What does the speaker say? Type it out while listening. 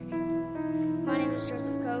is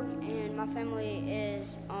Joseph Koch, and my family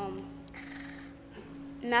is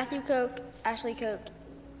Matthew Koch, Ashley Koch,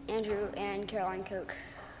 Andrew, and Caroline Koch.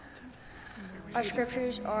 Our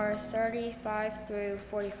scriptures are 35 through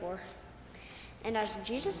 44. And as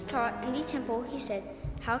Jesus taught in the temple, he said,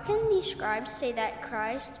 "How can the scribes say that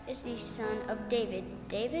Christ is the son of David?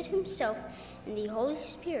 David himself and the Holy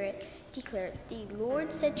Spirit declared, 'The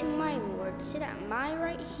Lord said to my Lord, sit at my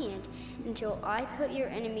right hand until I put your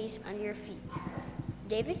enemies under your feet.'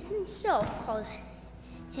 David himself calls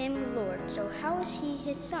him Lord, so how is he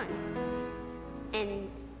his son?" And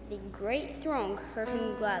the great throng heard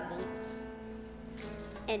him gladly.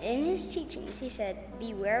 And in his teachings he said,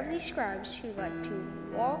 "Beware of these scribes who like to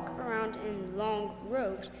walk around in long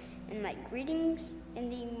robes and make greetings in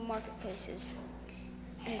the marketplaces,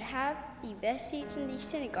 and have the best seats in the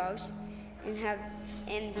synagogues, and have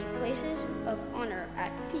in the places of honor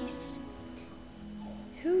at feasts,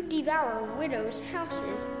 who devour widows'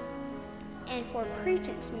 houses, and for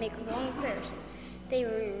pretense make long prayers. They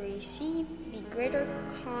will receive the greater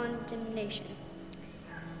condemnation."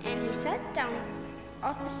 And he sat down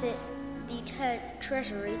opposite the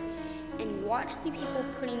treasury and watched the people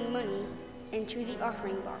putting money into the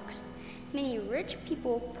offering box. Many rich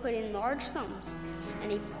people put in large sums,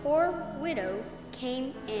 and a poor widow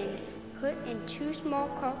came and put in 2 small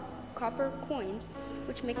copper coins,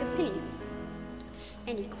 which make a penny.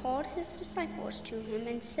 And he called his disciples to him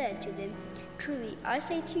and said to them, "Truly I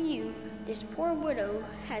say to you, this poor widow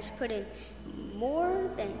has put in more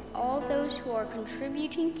than all those who are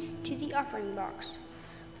contributing to the offering box.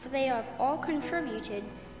 For they have all contributed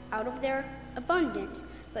out of their abundance,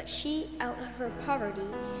 but she, out of her poverty,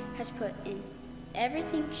 has put in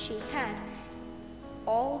everything she had,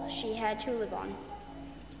 all she had to live on."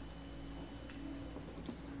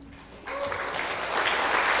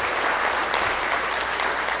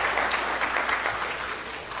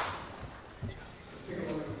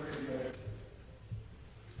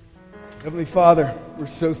 Heavenly Father, we're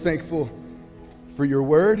so thankful for your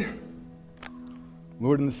word.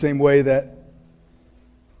 Lord, in the same way that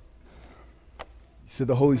you said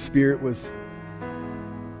the Holy Spirit was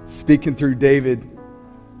speaking through David,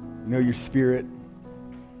 you know, your Spirit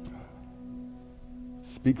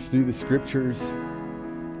speaks through the scriptures.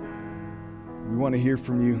 We want to hear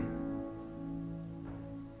from you.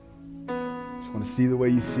 Just want to see the way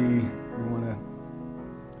you see. We want to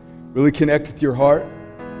really connect with your heart.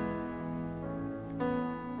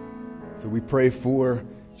 So we pray for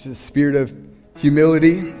just a spirit of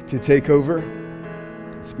humility to take over,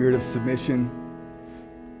 a spirit of submission,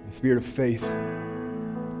 a spirit of faith.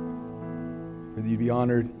 Whether you be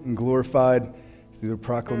honored and glorified through the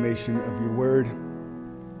proclamation of your word.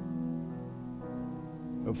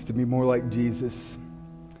 Help us to be more like Jesus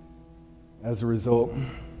as a result.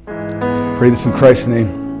 Pray this in Christ's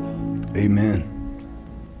name. Amen.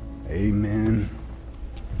 Amen.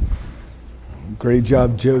 Great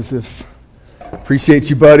job, Joseph. Appreciate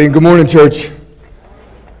you, buddy. And good morning, church.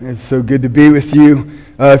 It's so good to be with you.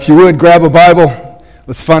 If you would, grab a Bible.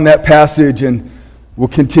 Let's find that passage, and we'll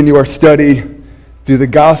continue our study through the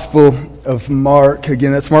Gospel of Mark.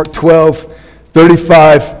 Again, that's Mark 12,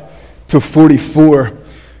 35 to 44.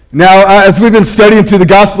 Now, as we've been studying through the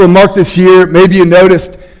Gospel of Mark this year, maybe you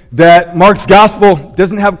noticed that Mark's Gospel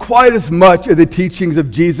doesn't have quite as much of the teachings of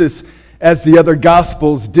Jesus as the other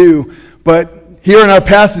Gospels do. But here in our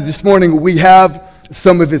passage this morning, we have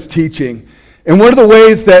some of his teaching. And one of the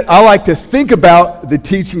ways that I like to think about the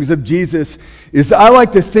teachings of Jesus is I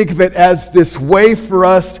like to think of it as this way for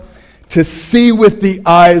us to see with the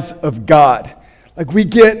eyes of God. Like we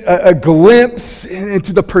get a glimpse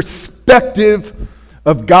into the perspective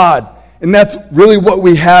of God. And that's really what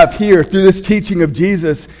we have here through this teaching of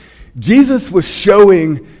Jesus. Jesus was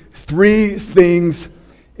showing 3 things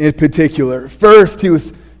in particular. First, he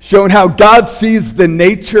was showing how God sees the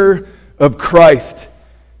nature of Christ.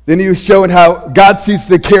 Then he was showing how God sees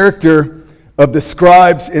the character of the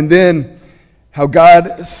scribes, and then how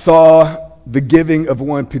God saw the giving of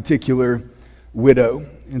one particular widow.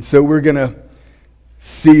 And so we're going to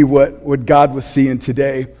see what God was seeing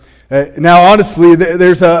today. Now, honestly,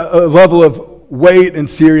 there's a level of weight and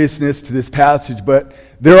seriousness to this passage, but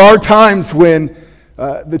there are times when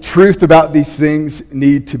the truth about these things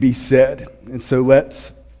need to be said. And so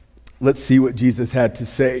let's see what Jesus had to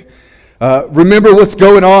say. Remember what's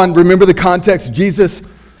going on. Remember the context. Jesus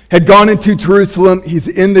had gone into Jerusalem. He's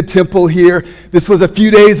in the temple here. This was a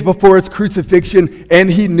few days before his crucifixion, and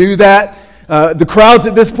he knew that. The crowds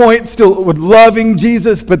at this point still were loving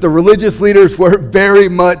Jesus, but the religious leaders were very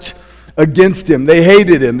much against him. They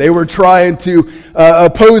hated him. They were trying to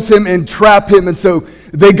oppose him and trap him. And so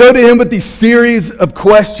they go to him with these series of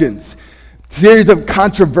questions, series of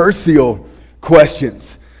controversial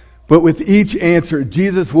questions. But with each answer,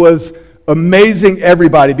 Jesus was amazing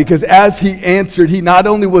everybody, because as he answered, he not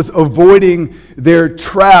only was avoiding their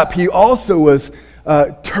trap, he also was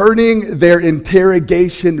turning their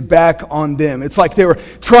interrogation back on them. It's like they were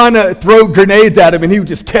trying to throw grenades at him, and he would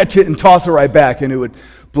just catch it and toss it right back, and it would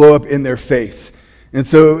blow up in their face. And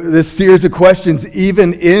so this series of questions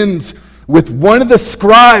even ends with one of the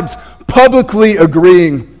scribes publicly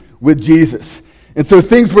agreeing with Jesus. And so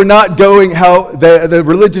things were not going how the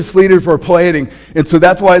religious leaders were planning. And so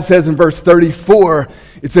that's why it says in verse 34,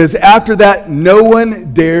 it says, after that, no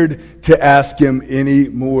one dared to ask him any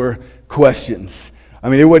more questions. I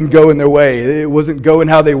mean, it wasn't going their way. It wasn't going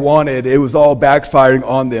how they wanted. It was all backfiring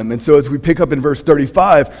on them. And so as we pick up in verse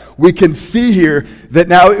 35, we can see here that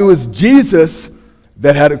now it was Jesus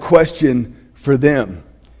that had a question for them.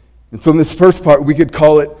 And so in this first part, we could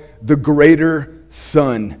call it the greater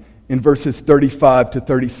son in verses 35 to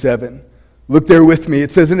 37. Look there with me.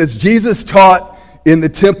 It says, and as Jesus taught in the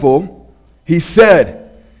temple, he said,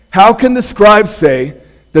 how can the scribes say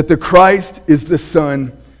that the Christ is the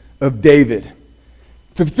son of David?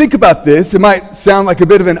 So if you think about this, it might sound like a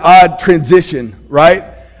bit of an odd transition, right?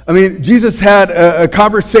 I mean, Jesus had a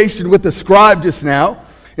conversation with the scribe just now,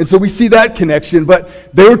 and so we see that connection,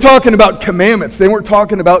 but they were talking about commandments. They weren't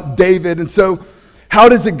talking about David, and so how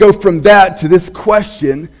does it go from that to this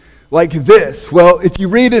question like this? Well, if you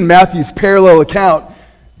read in Matthew's parallel account,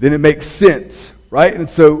 then it makes sense, right? And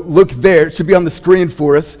so look there. It should be on the screen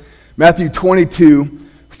for us. Matthew 22,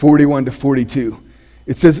 41 to 42.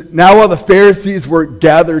 It says, now while the Pharisees were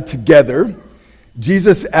gathered together,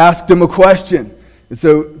 Jesus asked them a question. And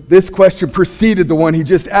so this question preceded the one he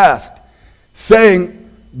just asked, saying,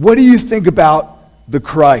 what do you think about the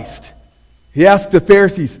Christ? He asked the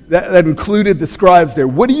Pharisees, that included the scribes there,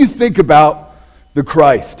 what do you think about the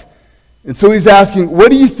Christ? And so he's asking,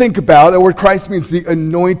 what do you think about, that word Christ means the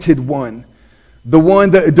anointed one,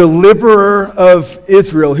 the deliverer of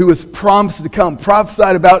Israel who was promised to come,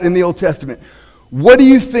 prophesied about in the Old Testament. What do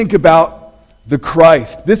you think about the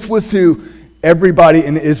Christ? This was who everybody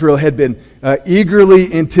in Israel had been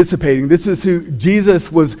eagerly anticipating. This is who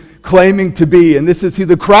Jesus was claiming to be, and this is who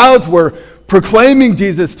the crowds were proclaiming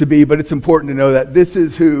Jesus to be, but it's important to know that this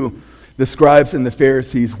is who the scribes and the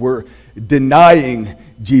Pharisees were denying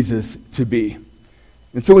Jesus to be.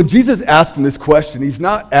 And so when Jesus asked him this question, he's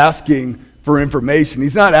not asking for information.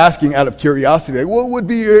 He's not asking out of curiosity, like, what would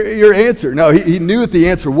be your answer? No, he knew what the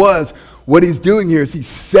answer was. What he's doing here is he's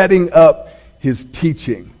setting up his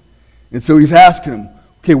teaching. And so he's asking him,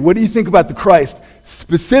 okay, what do you think about the Christ?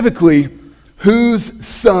 Specifically, whose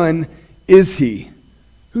son is he?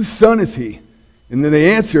 Whose son is he? And then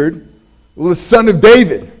they answered, well, the son of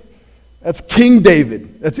David. That's King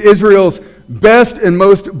David. That's Israel's best and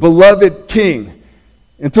most beloved king.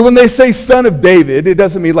 And so when they say son of David, it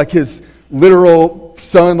doesn't mean like his literal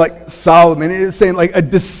son like Solomon. It's saying like a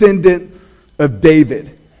descendant of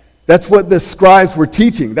David. That's what the scribes were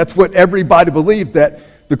teaching. That's what everybody believed, that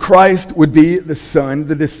the Christ would be the son,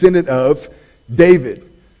 the descendant of David.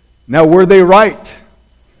 Now, were they right?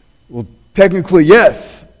 Well, technically,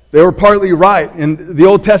 yes. They were partly right, and the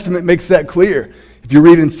Old Testament makes that clear. If you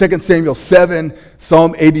read in 2 Samuel 7,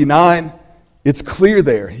 Psalm 89, it's clear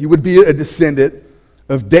there. He would be a descendant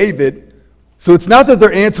of David. So it's not that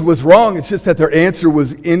their answer was wrong, it's just that their answer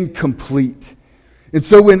was incomplete. And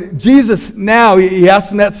so when Jesus now, he asks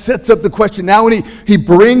them that, sets up the question. Now when he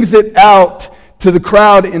brings it out to the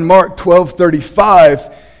crowd in Mark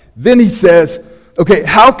 12:35, then he says, okay,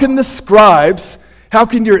 how can the scribes, how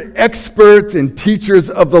can your experts and teachers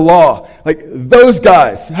of the law, like those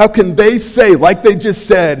guys, how can they say, like they just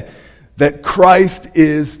said, that Christ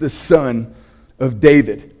is the son of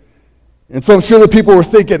David? And so I'm sure the people were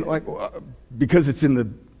thinking, like, because it's in the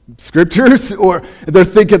scriptures, or they're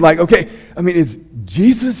thinking like, okay, I mean, is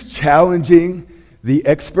Jesus challenging the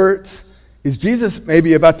experts? Is Jesus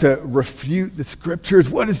maybe about to refute the scriptures?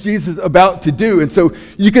 What is Jesus about to do? And so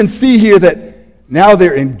you can see here that now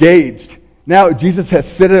they're engaged. Now Jesus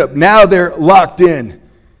has set it up. Now they're locked in.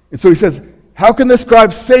 And so he says, how can the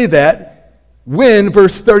scribes say that when,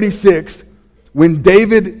 verse 36, when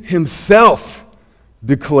David himself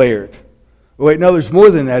declared? Oh, wait, no, there's more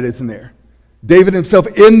than that, isn't there? David himself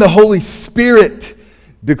in the Holy Spirit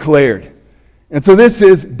declared. And so this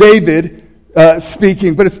is David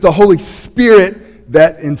speaking, but it's the Holy Spirit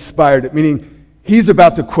that inspired it, meaning he's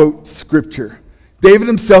about to quote Scripture. David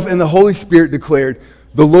himself in the Holy Spirit declared,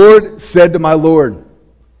 the Lord said to my Lord,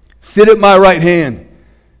 sit at my right hand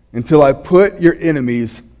until I put your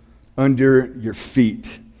enemies under your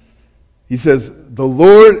feet. He says, the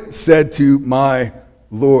Lord said to my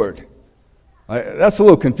Lord. That's a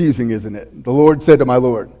little confusing, isn't it? The Lord said to my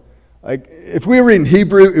Lord. Like, if we were reading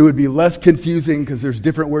Hebrew, it would be less confusing because there's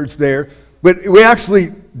different words there. But we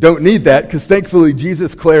actually don't need that because thankfully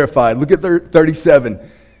Jesus clarified. Look at 37.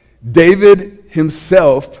 David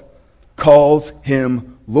himself calls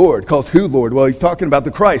him Lord. Calls who Lord? Well, he's talking about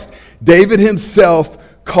the Christ. David himself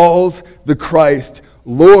calls the Christ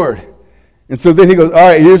Lord. And so then he goes, all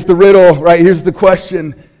right, here's the riddle, right? Here's the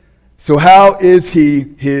question. So how is he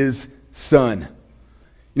his son?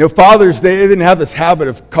 You know, fathers, they didn't have this habit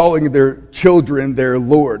of calling their children their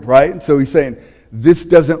Lord, right? And so he's saying, this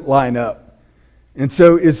doesn't line up. And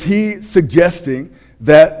so is he suggesting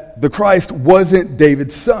that the Christ wasn't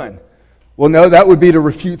David's son? Well, no, that would be to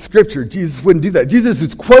refute Scripture. Jesus wouldn't do that. Jesus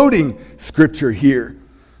is quoting Scripture here.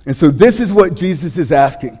 And so this is what Jesus is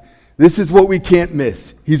asking. This is what we can't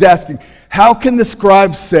miss. He's asking, how can the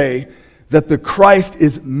scribes say that the Christ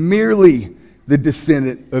is merely the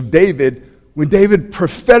descendant of David when David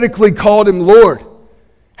prophetically called him Lord?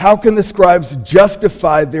 How can the scribes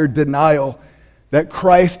justify their denial that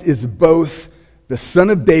Christ is both the son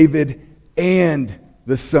of David and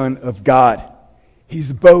the Son of God?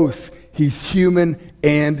 He's both. He's human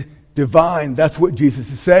and divine. That's what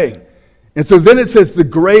Jesus is saying. And so then it says, the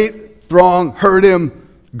great throng heard him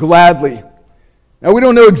gladly. Now, we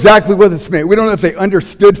don't know exactly what this meant. We don't know if they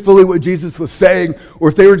understood fully what Jesus was saying or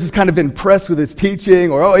if they were just kind of impressed with his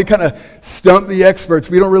teaching or, he kind of stumped the experts.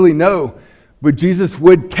 We don't really know. But Jesus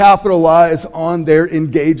would capitalize on their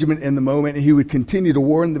engagement in the moment, and he would continue to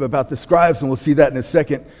warn them about the scribes, and we'll see that in a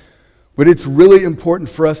second. But it's really important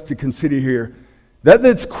for us to consider here that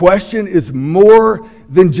this question is more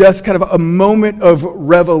than just kind of a moment of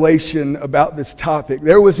revelation about this topic.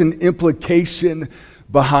 There was an implication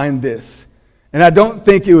behind this. And I don't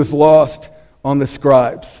think it was lost on the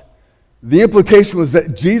scribes. The implication was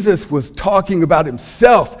that Jesus was talking about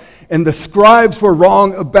himself, and the scribes were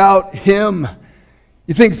wrong about him.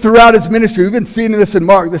 You think throughout his ministry, we've been seeing this in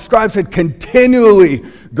Mark, the scribes had continually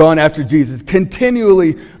gone after Jesus,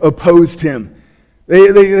 continually opposed him.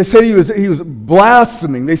 They said he was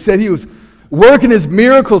blaspheming. They said he was working his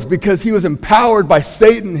miracles because he was empowered by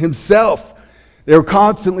Satan himself. They were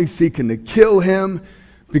constantly seeking to kill him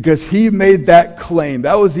because he made that claim.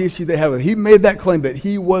 That was the issue they had with him. He made that claim that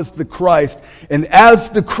he was the Christ. And as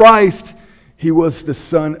the Christ, he was the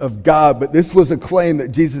Son of God. But this was a claim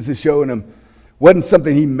that Jesus is showing them wasn't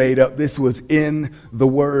something he made up. This was in the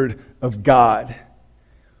Word of God.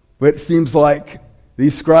 But it seems like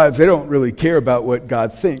these scribes, they don't really care about what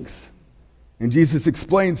God thinks. And Jesus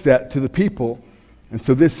explains that to the people. And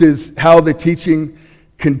so this is how the teaching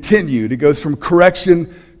continued. It goes from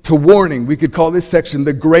correction to warning. We could call this section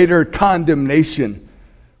the greater condemnation,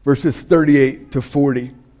 verses 38 to 40.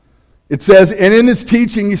 It says, and in his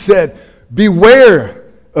teaching he said, beware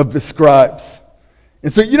of the scribes.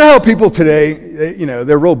 And so you know how people today,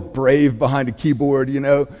 they're real brave behind a keyboard,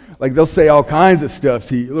 like they'll say all kinds of stuff.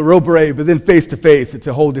 See, they're real brave, but then face to face, it's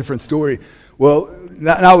a whole different story. Well,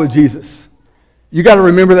 not with Jesus. You got to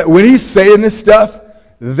remember that when he's saying this stuff,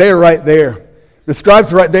 they're right there. The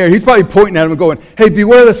scribes are right there. He's probably pointing at them and going, hey,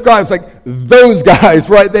 beware of the scribes, like those guys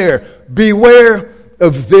right there. Beware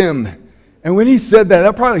of them. And when he said that,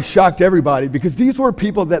 that probably shocked everybody because these were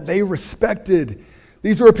people that they respected.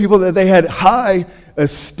 These were people that they had high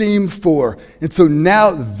esteem for. And so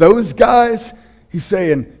now those guys, he's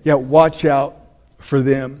saying, watch out for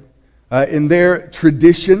them. In their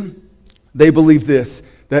tradition, they believe this,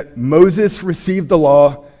 that Moses received the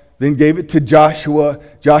law, then gave it to Joshua.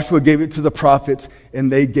 Joshua gave it to the prophets,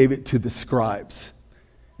 and they gave it to the scribes.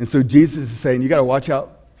 And so Jesus is saying, you got to watch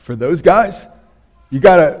out for those guys. You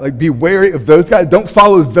got to be wary of those guys. Don't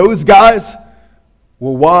follow those guys.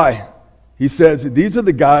 Well, why? He says, these are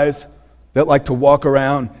the guys that like to walk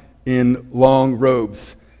around in long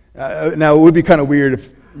robes. Now, it would be kind of weird if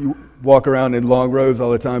you walk around in long robes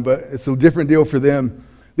all the time, but it's a different deal for them.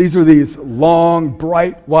 These are these long,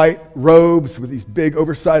 bright white robes with these big,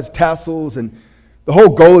 oversized tassels, and the whole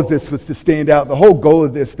goal of this was to stand out. The whole goal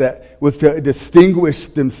of this was to distinguish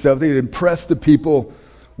themselves. They'd impress the people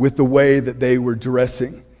with the way that they were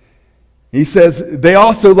dressing. He says they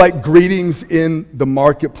also like greetings in the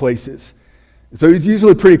marketplaces. So it's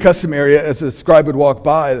usually pretty customary as a scribe would walk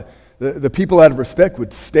by, the people out of respect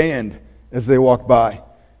would stand as they walked by.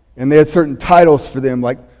 And they had certain titles for them,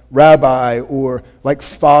 like rabbi or like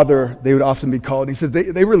father, they would often be called. And he says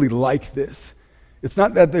they really like this. It's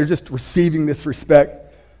not that they're just receiving this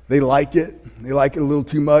respect. They like it. They like it a little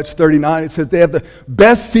too much. 39, it says they have the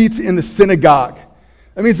best seats in the synagogue.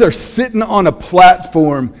 That means they're sitting on a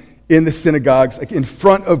platform in the synagogues, like in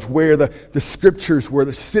front of where the scriptures were.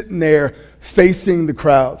 They're sitting there facing the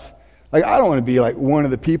crowds. Like, I don't want to be like one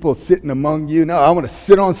of the people sitting among you. No, I want to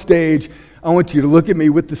sit on stage. I want you to look at me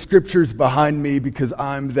with the scriptures behind me because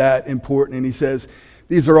I'm that important. And he says,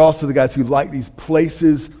 these are also the guys who like these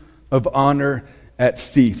places of honor at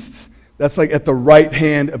feasts. That's like at the right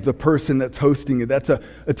hand of the person that's hosting it.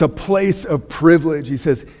 It's a place of privilege. He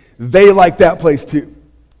says, they like that place too.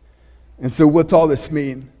 And so what's all this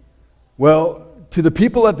mean? Well, to the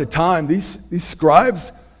people at the time, these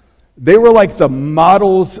scribes, they were like the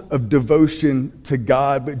models of devotion to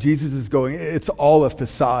God, but Jesus is going, it's all a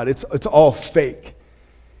facade. It's all fake.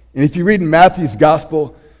 And if you read in Matthew's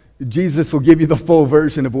gospel, Jesus will give you the full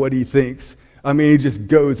version of what he thinks. I mean, he just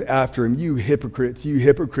goes after him. You hypocrites, you're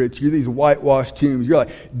these whitewashed tombs. You're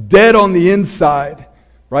like dead on the inside,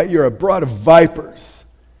 right? You're a brood of vipers.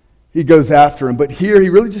 He goes after him. But here he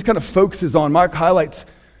really just kind of focuses on, Mark highlights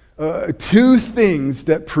two things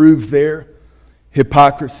that prove their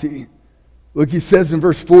hypocrisy. Look, he says in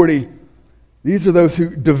verse 40, these are those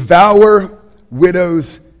who devour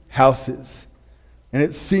widows' houses. And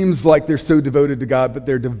it seems like they're so devoted to God, but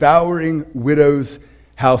they're devouring widows'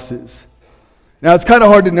 houses. Now, it's kind of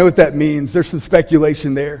hard to know what that means. There's some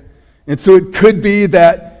speculation there. And so it could be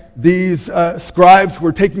that these scribes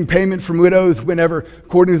were taking payment from widows whenever,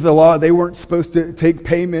 according to the law, they weren't supposed to take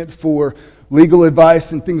payment for legal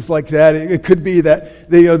advice and things like that. It could be that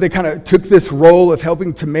they kind of took this role of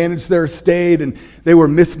helping to manage their estate and they were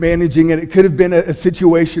mismanaging it. It could have been a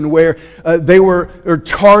situation where they were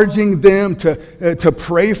charging them to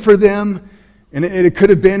pray for them. And it could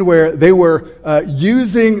have been where they were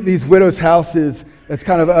using these widows' houses as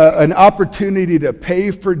kind of an opportunity to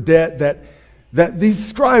pay for debt that these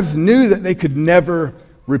scribes knew that they could never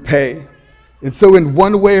repay. And so in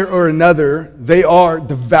one way or another, they are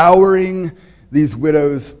devouring these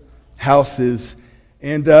widows' houses.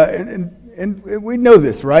 And we know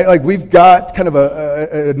this, right? Like, we've got kind of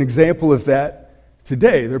an example of that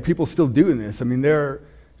today. There are people still doing this. I mean, there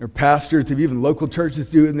are pastors of even local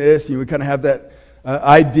churches doing this. We kind of have that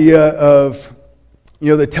idea of,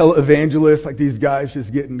 the televangelists, like these guys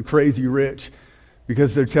just getting crazy rich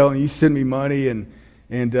because they're telling you, send me money and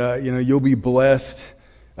you'll be blessed.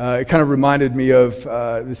 It kind of reminded me of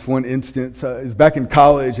this one instance. It was back in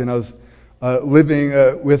college, and I was living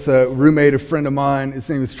with a roommate, a friend of mine. His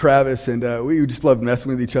name was Travis, and we just loved messing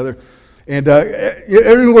with each other. And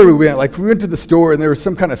everywhere we went, like we went to the store, and there was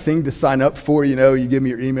some kind of thing to sign up for. You give me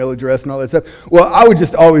your email address and all that stuff. Well, I would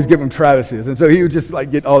just always give him Travis's, and so he would just like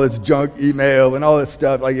get all this junk email and all this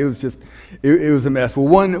stuff. Like it was just, it was a mess. Well,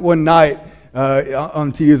 one night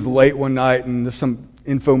on TV, it was late one night, and there's some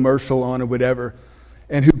infomercial on or whatever.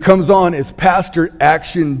 And who comes on is Pastor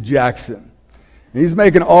Action Jackson. And he's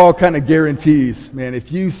making all kind of guarantees. Man,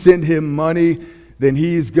 if you send him money, then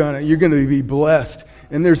you're gonna be blessed.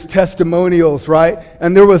 And there's testimonials, right?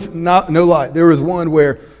 And there was no lie. There was one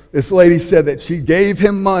where this lady said that she gave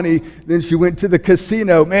him money, then she went to the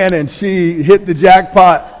casino, man, and she hit the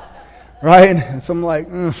jackpot, right? And so I'm like,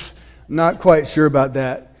 not quite sure about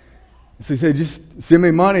that. So he said, just send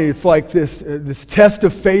me money. It's like this test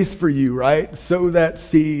of faith for you, right? Sow that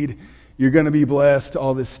seed. You're going to be blessed,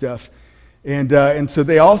 all this stuff. And so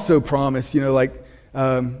they also promise, you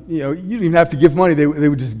didn't even have to give money. They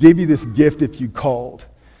would just give you this gift if you called.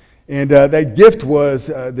 And that gift was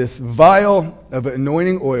this vial of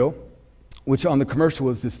anointing oil, which on the commercial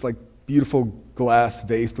was this like beautiful glass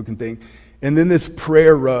vase looking thing. And then this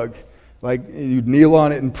prayer rug. Like, you'd kneel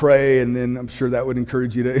on it and pray, and then I'm sure that would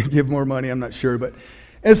encourage you to give more money. I'm not sure.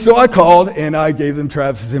 And so I called, and I gave them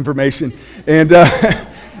Travis's information. And,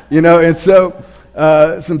 and so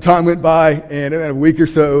some time went by, and a week or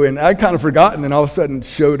so, and I'd kind of forgotten, and all of a sudden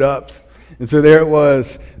showed up. And so there it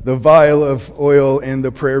was, the vial of oil and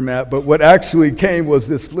the prayer mat. But what actually came was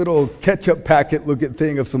this little ketchup packet looking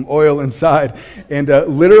thing of some oil inside, and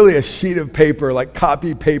literally a sheet of paper, like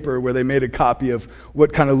copy paper, where they made a copy of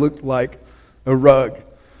what kind of looked like a rug.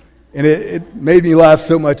 And it made me laugh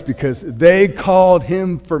so much because they called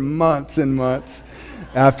him for months and months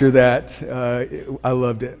after that. I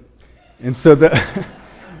loved it. And so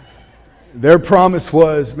their promise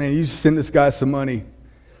was, man, you send this guy some money,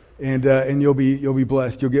 and you'll be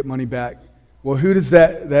blessed. You'll get money back. Well, who does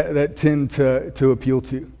that tend to appeal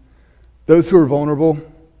to? Those who are vulnerable,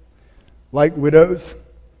 like widows.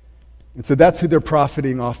 And so that's who they're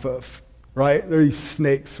profiting off of, right? They're these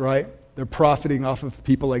snakes, right? They're profiting off of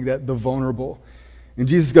people like that, the vulnerable. And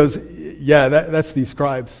Jesus goes, yeah, that's these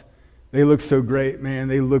scribes. They look so great, man.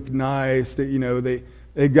 They look nice. They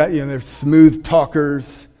got, they're smooth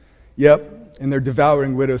talkers. Yep. and they're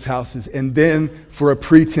devouring widows' houses. And then, for a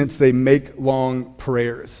pretense, they make long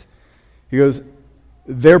prayers. He goes,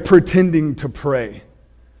 they're pretending to pray.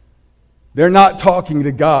 They're not talking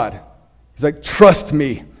to God. He's like, trust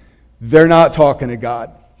me, they're not talking to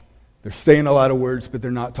God. They're saying a lot of words, but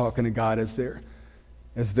they're not talking to God as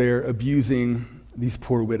they're abusing these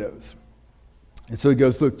poor widows. And so he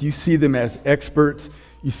goes, look, you see them as experts,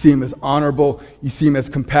 you see them as honorable, you see them as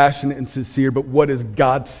compassionate and sincere, but what does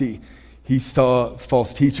God see? He saw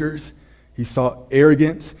false teachers, he saw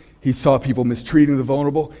arrogance, he saw people mistreating the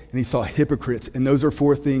vulnerable, and he saw hypocrites. And those are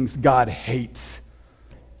 4 things God hates.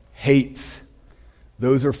 Hates.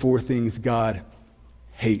 Those are 4 things God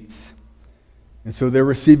hates. And so they're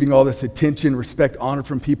receiving all this attention, respect, honor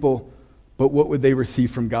from people, but what would they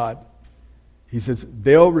receive from God? He says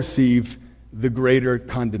they'll receive the greater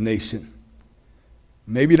condemnation.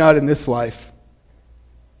 Maybe not in this life.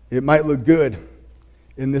 It might look good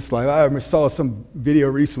in this life. I saw some video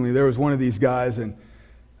recently. There was one of these guys, and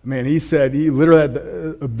man, he said he literally had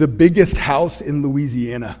the biggest house in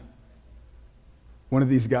Louisiana. One of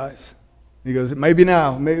these guys. He goes, maybe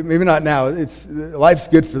now, maybe not now. Life's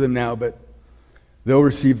good for them now, but they'll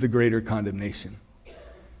receive the greater condemnation.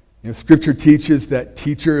 Scripture teaches that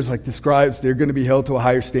teachers, like the scribes, they're going to be held to a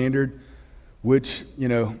higher standard, which,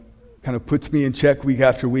 kind of puts me in check week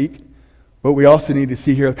after week. But we also need to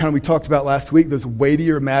see here, kind of we talked about last week, those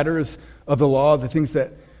weightier matters of the law, the things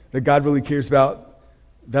that God really cares about.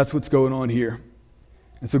 That's what's going on here.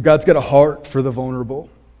 And so God's got a heart for the vulnerable.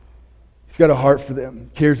 He's got a heart for them.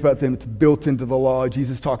 He cares about them. It's built into the law.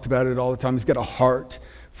 Jesus talked about it all the time. He's got a heart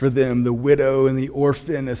for them, the widow and the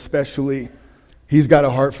orphan especially. He's got a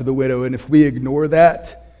heart for the widow. And if we ignore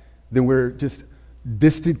that, then we're just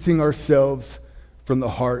distancing ourselves from the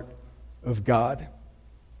heart of God.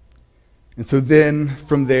 And so then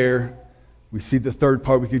from there, we see the third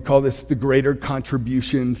part. We could call this the greater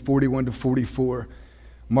contribution, 41 to 44.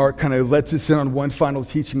 Mark kind of lets us in on one final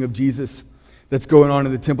teaching of Jesus that's going on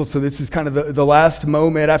in the temple. So this is kind of the last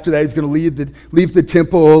moment. After that, he's going to leave the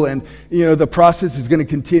temple, and the process is going to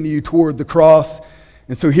continue toward the cross.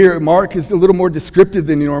 And so here, Mark is a little more descriptive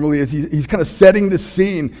than he normally is. He's kind of setting the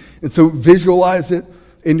scene. And so visualize it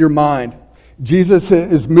in your mind. Jesus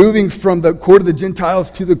is moving from the court of the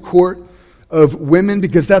Gentiles to the court of women,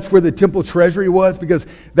 because that's where the temple treasury was, because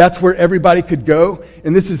that's where everybody could go.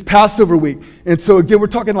 And this is Passover week. And so again, we're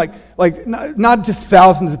talking like not just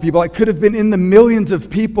thousands of people. It could have been in the millions of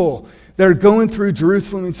people that are going through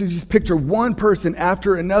Jerusalem. And so you just picture one person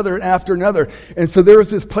after another and after another. And so there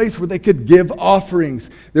was this place where they could give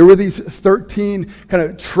offerings. There were these 13 kind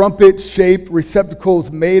of trumpet-shaped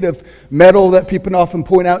receptacles made of metal that people often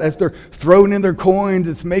point out as they're throwing in their coins.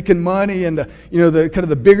 It's making money, and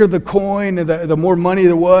the bigger the coin, and the more money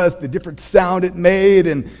there was, the different sound it made.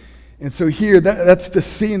 And so here, that's the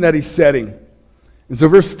scene that he's setting. And so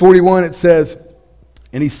verse 41, it says,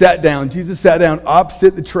 and Jesus sat down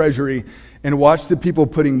opposite the treasury and watched the people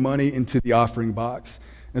putting money into the offering box.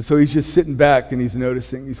 And so he's just sitting back and he's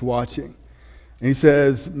noticing, he's watching. And he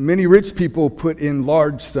says, many rich people put in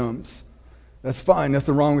large sums. That's fine,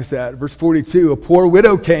 nothing wrong with that. Verse 42, a poor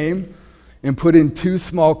widow came and put in 2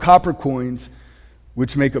 small copper coins,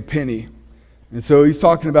 which make a penny. And so he's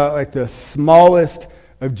talking about like the smallest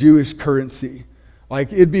of Jewish currency.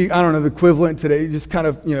 Like it'd be, I don't know, the equivalent today, just kind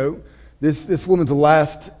of, this woman's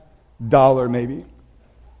last dollar maybe.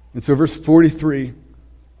 And so verse 43,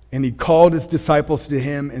 and he called his disciples to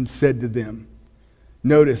him and said to them,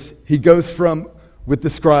 notice, he goes from, with the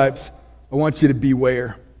scribes, I want you to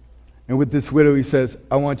beware. And with this widow, he says,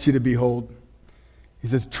 I want you to behold. He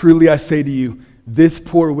says, truly I say to you, this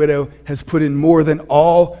poor widow has put in more than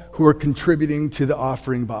all who are contributing to the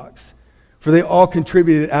offering box. For they all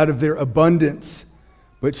contributed out of their abundance,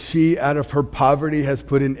 but she, out of her poverty, has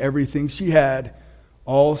put in everything she had,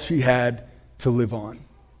 all she had to live on.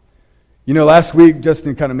 Last week,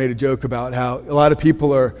 Justin kind of made a joke about how a lot of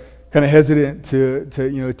people are kind of hesitant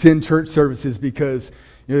to attend church services because,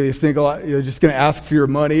 you think a lot, you're just going to ask for your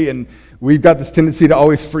money, and we've got this tendency to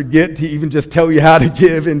always forget to even just tell you how to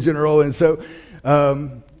give in general. And so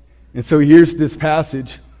here's this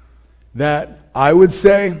passage that I would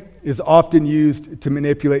say is often used to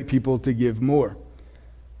manipulate people to give more.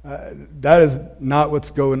 That is not what's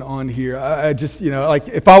going on here. I just,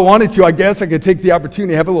 if I wanted to, I guess I could take the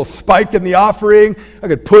opportunity, have a little spike in the offering. I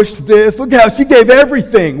could push this. Look how she gave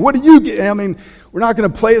everything. What do you get? We're not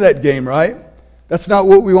going to play that game, right? That's not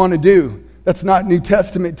what we want to do. That's not New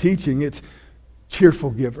Testament teaching. It's cheerful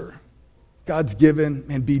giver. God's given,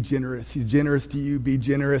 and be generous. He's generous to you. Be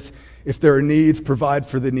generous. If there are needs, provide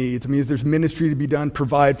for the needs. I mean, if there's ministry to be done,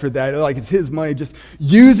 provide for that. Like, it's his money. Just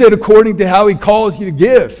use it according to how he calls you to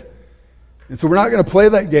give. And so we're not going to play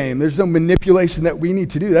that game. There's no manipulation that we need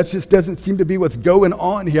to do. That just doesn't seem to be what's going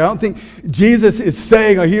on here. I don't think Jesus is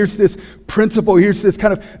saying, oh, here's this principle, here's this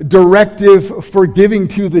kind of directive for giving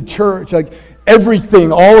to the church, like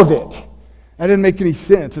everything, all of it. That didn't make any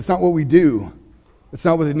sense. It's not what we do. It's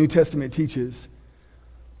not what the New Testament teaches.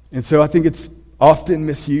 And so I think it's often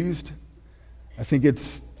misused. I think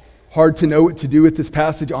it's hard to know what to do with this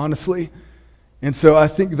passage, honestly. And so I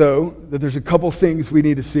think, though, that there's a couple things we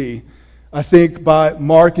need to see. I think by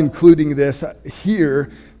Mark including this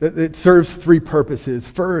here, that it serves three purposes.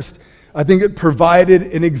 First, I think it provided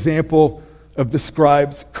an example of the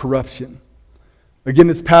scribes' corruption. Again,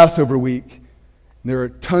 it's Passover week. And there are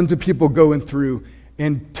tons of people going through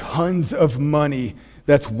and tons of money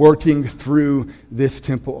that's working through this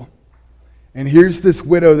temple. And here's this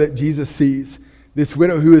widow that Jesus sees. This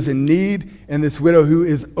widow who is in need, and this widow who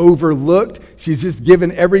is overlooked. She's just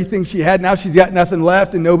given everything she had. Now she's got nothing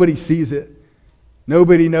left, and nobody sees it.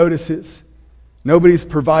 Nobody notices. Nobody's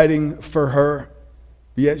providing for her,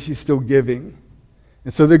 but yet she's still giving.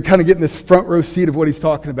 And so they're kind of getting this front row seat of what he's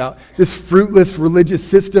talking about. This fruitless religious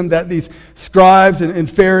system that these scribes and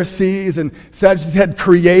Pharisees and Sadducees had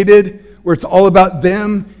created, where it's all about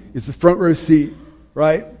them, is the front row seat,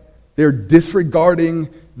 right? They're disregarding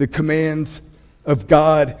the commands of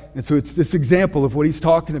God. And so it's this example of what he's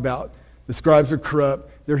talking about. The scribes are corrupt.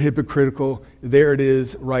 They're hypocritical. There it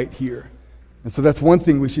is right here. And so that's one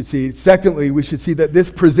thing we should see. Secondly, we should see that this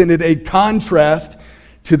presented a contrast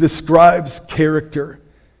to the scribes' character.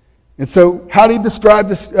 And so how do you describe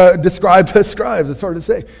the scribes? It's hard to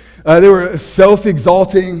say. They were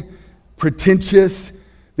self-exalting, pretentious.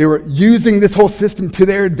 They were using this whole system to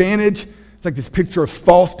their advantage. It's like this picture of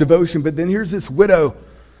false devotion. But then here's this widow,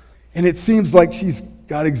 and it seems like she's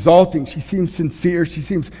God exalting. She seems sincere. She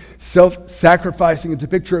seems self-sacrificing. It's a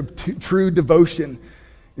picture of true devotion.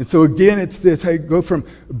 And so again, it's this, I go from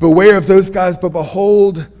beware of those guys, but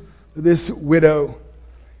behold this widow.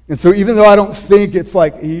 And so even though I don't think it's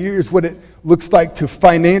like, here's what it looks like to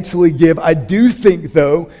financially give, I do think,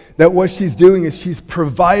 though, that what she's doing is she's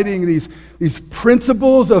providing these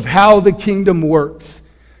principles of how the kingdom works.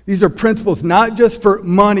 These are principles not just for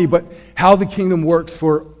money, but how the kingdom works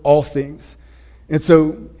for all things. And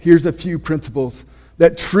so here's a few principles.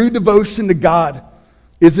 That true devotion to God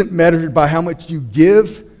isn't measured by how much you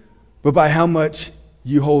give, but by how much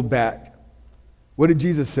you hold back. What did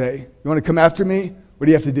Jesus say? You want to come after me? What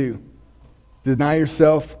do you have to do? Deny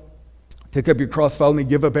yourself, take up your cross, follow me,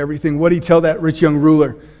 give up everything. What did he tell that rich young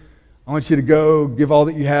ruler? I want you to go give all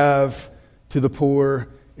that you have to the poor,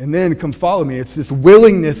 and then come follow me. It's this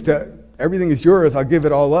willingness to, everything is yours, I'll give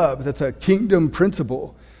it all up. That's a kingdom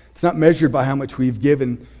principle. It's not measured by how much we've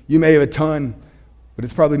given. You may have a ton, but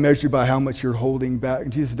it's probably measured by how much you're holding back.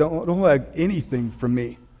 And Jesus, don't hold back anything from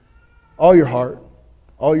me. All your heart,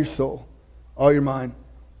 all your soul, all your mind,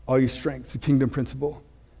 all your strength. It's a kingdom principle.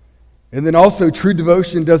 And then also, true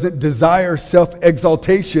devotion doesn't desire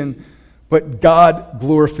self-exaltation, but God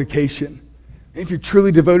glorification. If you're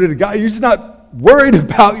truly devoted to God, you're just not worried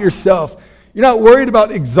about yourself. You're not worried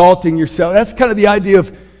about exalting yourself. That's kind of the idea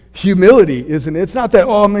of humility, isn't it? It's not that,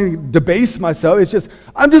 I'm going to debase myself. It's just,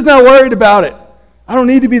 I'm just not worried about it. I don't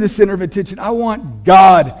need to be the center of attention. I want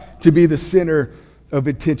God to be the center of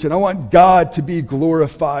attention. I want God to be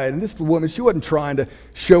glorified. And this woman, she wasn't trying to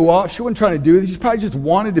show off. She wasn't trying to do this. She probably just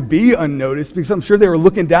wanted to be unnoticed because I'm sure they were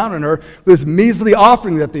looking down on her for this measly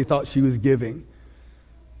offering that they thought she was giving.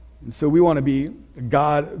 And so we want to be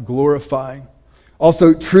God glorifying.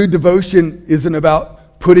 Also, true devotion isn't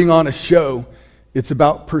about putting on a show. It's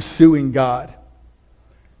about pursuing God.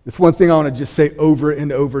 It's one thing I want to just say over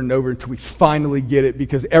and over and over until we finally get it,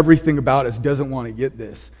 because everything about us doesn't want to get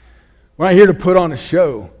this. We're not here to put on a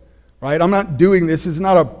show, right? I'm not doing this. It's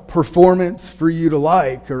not a performance for you to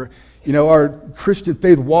like, or, our Christian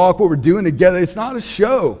faith walk, what we're doing together. It's not a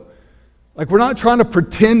show. Like, we're not trying to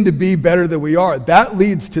pretend to be better than we are. That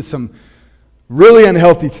leads to some really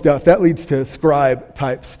unhealthy stuff. That leads to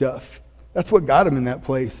scribe-type stuff. That's what got them in that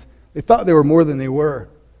place. They thought they were more than they were.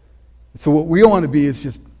 So what we want to be is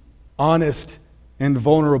just honest and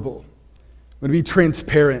vulnerable. We want to be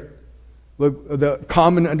transparent. Look, the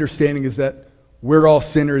common understanding is that we're all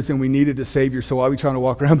sinners and we needed a Savior, so why are we trying to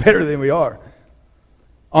walk around better than we are?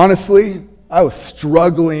 Honestly, I was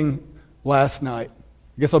struggling last night.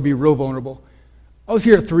 I guess I'll be real vulnerable. I was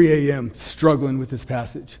here at 3 a.m. struggling with this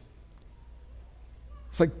passage.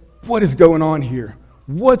 It's like, what is going on here?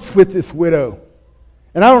 What's with this widow?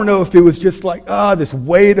 And I don't know if it was just like, this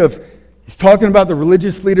weight of, he's talking about the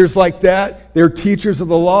religious leaders like that. They're teachers of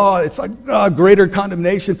the law. It's like, greater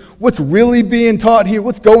condemnation. What's really being taught here?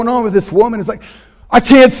 What's going on with this woman? It's like, I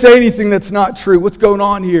can't say anything that's not true. What's going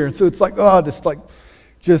on here? And so it's like, this like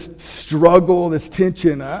just struggle, this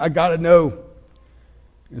tension. I got to know.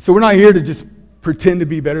 And so we're not here to just pretend to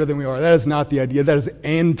be better than we are. That is not the idea. That is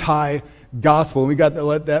anti-gospel. And we got to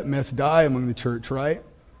let that mess die among the church, right?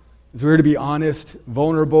 So we're here to be honest,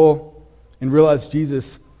 vulnerable, and realize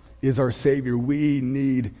Jesus is our Savior. We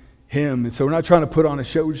need Him. And so we're not trying to put on a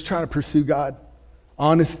show. We're just trying to pursue God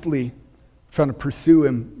honestly, trying to pursue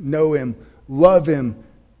Him, know Him, love Him,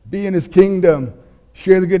 be in His kingdom,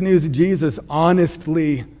 share the good news of Jesus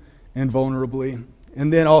honestly and vulnerably.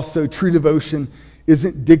 And then also, true devotion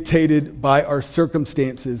isn't dictated by our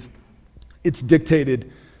circumstances. It's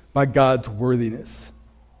dictated by God's worthiness.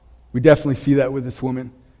 We definitely see that with this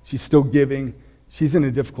woman. She's still giving. She's in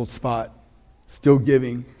a difficult spot. Still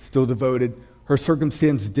giving, still devoted. Her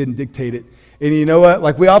circumstances didn't dictate it. And you know what?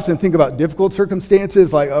 Like, we often think about difficult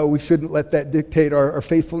circumstances, like, we shouldn't let that dictate our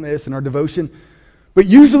faithfulness and our devotion. But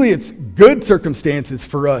usually it's good circumstances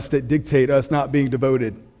for us that dictate us not being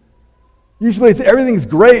devoted. Usually it's everything's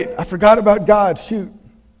great. I forgot about God. Shoot.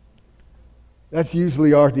 That's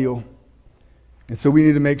usually our deal. And so we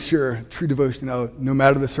need to make sure, true devotion, no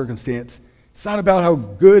matter the circumstance, it's not about how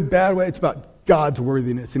good, bad way. It's about God's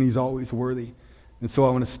worthiness, and He's always worthy. And so I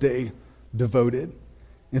want to stay devoted.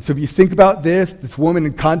 And so if you think about this woman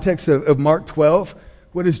in context of Mark 12,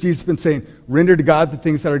 what has Jesus been saying? Render to God the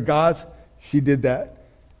things that are God's. She did that.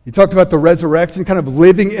 He talked about the resurrection, kind of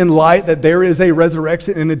living in light that there is a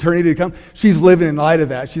resurrection and eternity to come. She's living in light of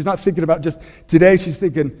that. She's not thinking about just today. She's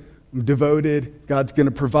thinking, I'm devoted. God's going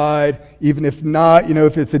to provide. Even if not,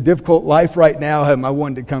 if it's a difficult life right now, my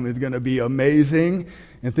one to come is going to be amazing.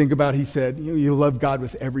 And think about, He said, you love God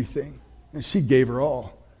with everything. And she gave her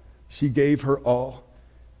all. She gave her all.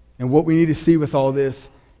 And what we need to see with all this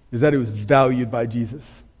is that it was valued by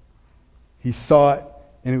Jesus. He saw it,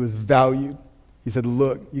 and it was valued. He said,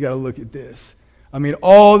 look, you got to look at this. I mean,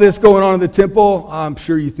 all this going on in the temple, I'm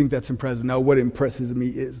sure you think that's impressive. Now, what impresses me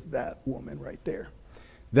is that woman right there.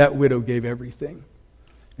 That widow gave everything.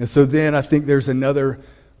 And so then I think there's another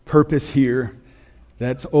purpose here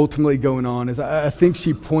that's ultimately going on. Is I think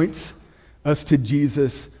she points us to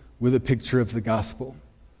Jesus with a picture of the gospel.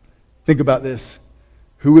 Think about this.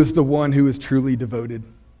 Who was the one who was truly devoted?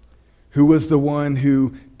 Who was the one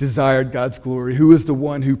who desired God's glory? Who was the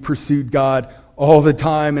one who pursued God all the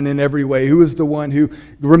time and in every way? Who was the one who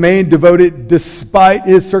remained devoted despite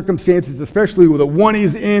his circumstances, especially with the one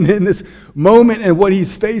he's in this moment and what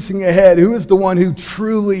he's facing ahead? Who is the one who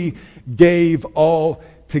truly gave all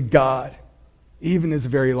to God, even his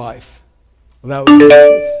very life? Well, that was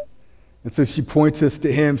Jesus. And so she points us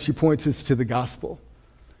to Him. She points us to the gospel.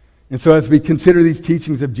 And so as we consider these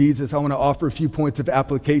teachings of Jesus, I want to offer a few points of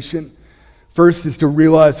application. First is to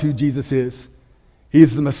realize who Jesus is. He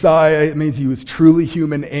is the Messiah. It means He was truly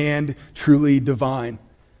human and truly divine.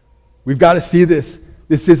 We've got to see this.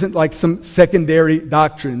 This isn't like some secondary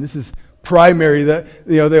doctrine. This is primary.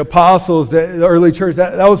 The apostles, the early church,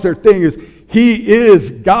 that was their thing, is He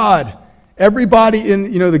is God. Everybody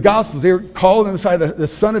in the Gospels, they were calling Him the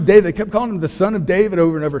Son of David. They kept calling Him the Son of David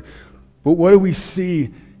over and over. But what do we see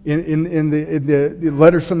in the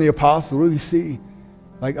letters from the apostles? What do we see?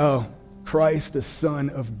 Like, Christ, the Son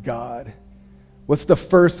of God. What's the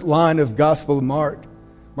first line of Gospel of Mark?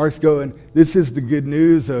 Mark's going, this is the good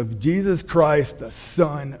news of Jesus Christ, the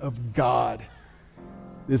Son of God.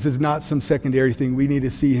 This is not some secondary thing. We need to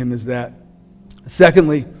see Him as that.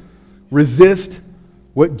 Secondly, resist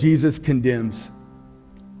what Jesus condemns.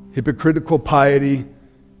 Hypocritical piety,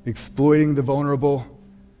 exploiting the vulnerable.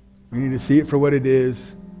 We need to see it for what it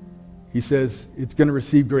is. He says it's going to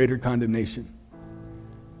receive greater condemnation.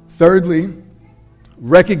 Thirdly,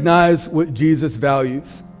 recognize what Jesus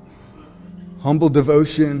values. Humble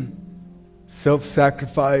devotion,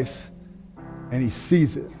 self-sacrifice, and He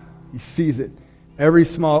sees it. He sees it. Every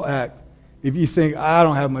small act. If you think, I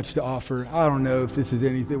don't have much to offer, I don't know if this is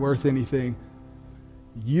anything worth anything,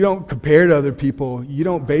 you don't compare to other people. You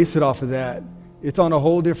don't base it off of that. It's on a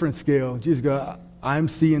whole different scale. Jesus goes, I'm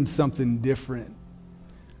seeing something different.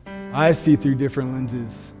 I see through different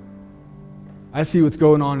lenses. I see what's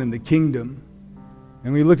going on in the kingdom.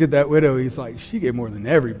 And we look at that widow, He's like, she gave more than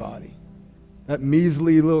everybody. That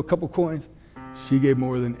measly little couple coins, she gave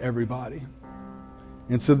more than everybody.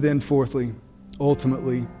 And so then fourthly,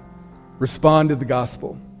 ultimately, respond to the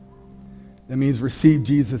gospel. That means receive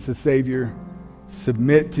Jesus as Savior,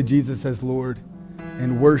 submit to Jesus as Lord,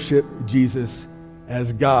 and worship Jesus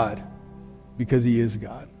as God. because he is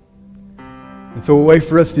God. And so a way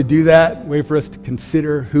for us to do that, a way for us to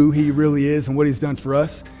consider who he really is and what he's done for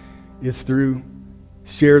us, is through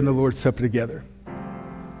sharing the Lord's Supper together.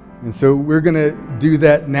 And so we're going to do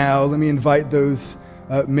that now. Let me invite those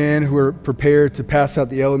men who are prepared to pass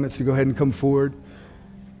out the elements to go ahead and come forward.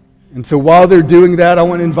 And so while they're doing that, I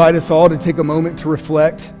want to invite us all to take a moment to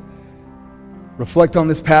reflect. Reflect on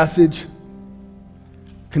this passage.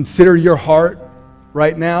 Consider your heart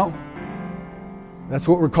right now. That's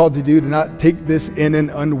what we're called to do, to not take this in an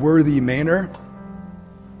unworthy manner.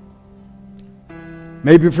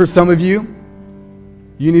 Maybe for some of you,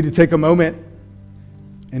 you need to take a moment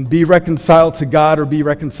and be reconciled to God or be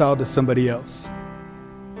reconciled to somebody else.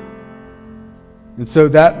 And so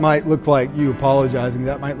that might look like you apologizing.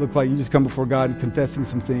 That might look like you just come before God and confessing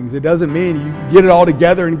some things. It doesn't mean you get it all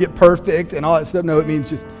together and get perfect and all that stuff. No, it means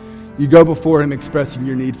just you go before him expressing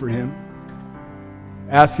your need for him,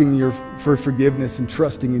 asking for forgiveness and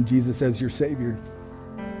trusting in Jesus as your Savior.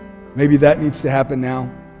 Maybe that needs to happen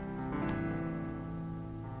now.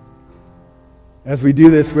 As we do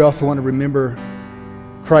this, we also want to remember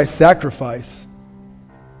Christ's sacrifice.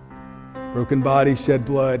 Broken body, shed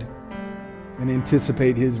blood, and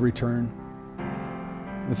anticipate his return.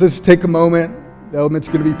 And so just take a moment. The element's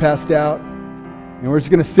going to be passed out, and we're just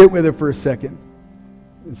going to sit with it for a second.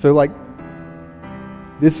 And so,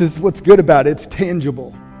 this is what's good about it. It's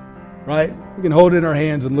tangible, right? We can hold it in our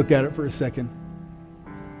hands and look at it for a second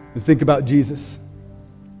and think about Jesus.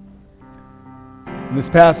 In this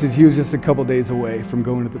passage, he was just a couple days away from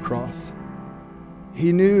going to the cross.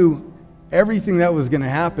 He knew everything that was going to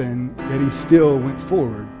happen, yet he still went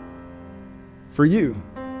forward for you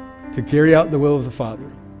to carry out the will of the Father.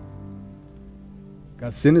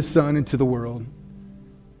 God sent his Son into the world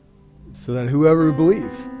so that whoever would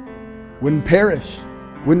believe wouldn't perish,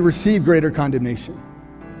 wouldn't receive greater condemnation,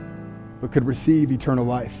 but could receive eternal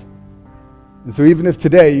life. And so even if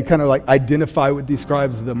today you kind of identify with these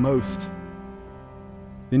scribes the most,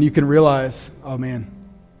 then you can realize, oh man,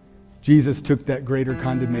 Jesus took that greater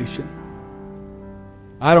condemnation.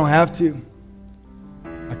 I don't have to.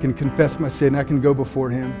 I can confess my sin. I can go before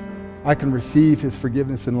him. I can receive his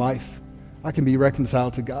forgiveness and life. I can be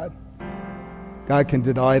reconciled to God. God can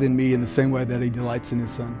delight in me in the same way that he delights in his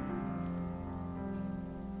Son.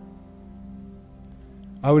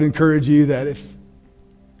 I would encourage you that if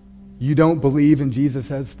you don't believe in Jesus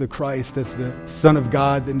as the Christ, as the Son of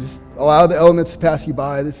God, then just allow the elements to pass you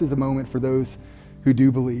by. This is a moment for those who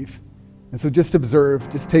do believe. And so just observe,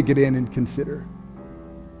 just take it in and consider.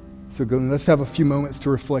 So let's have a few moments to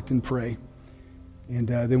reflect and pray, and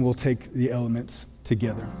then we'll take the elements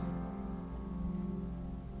together.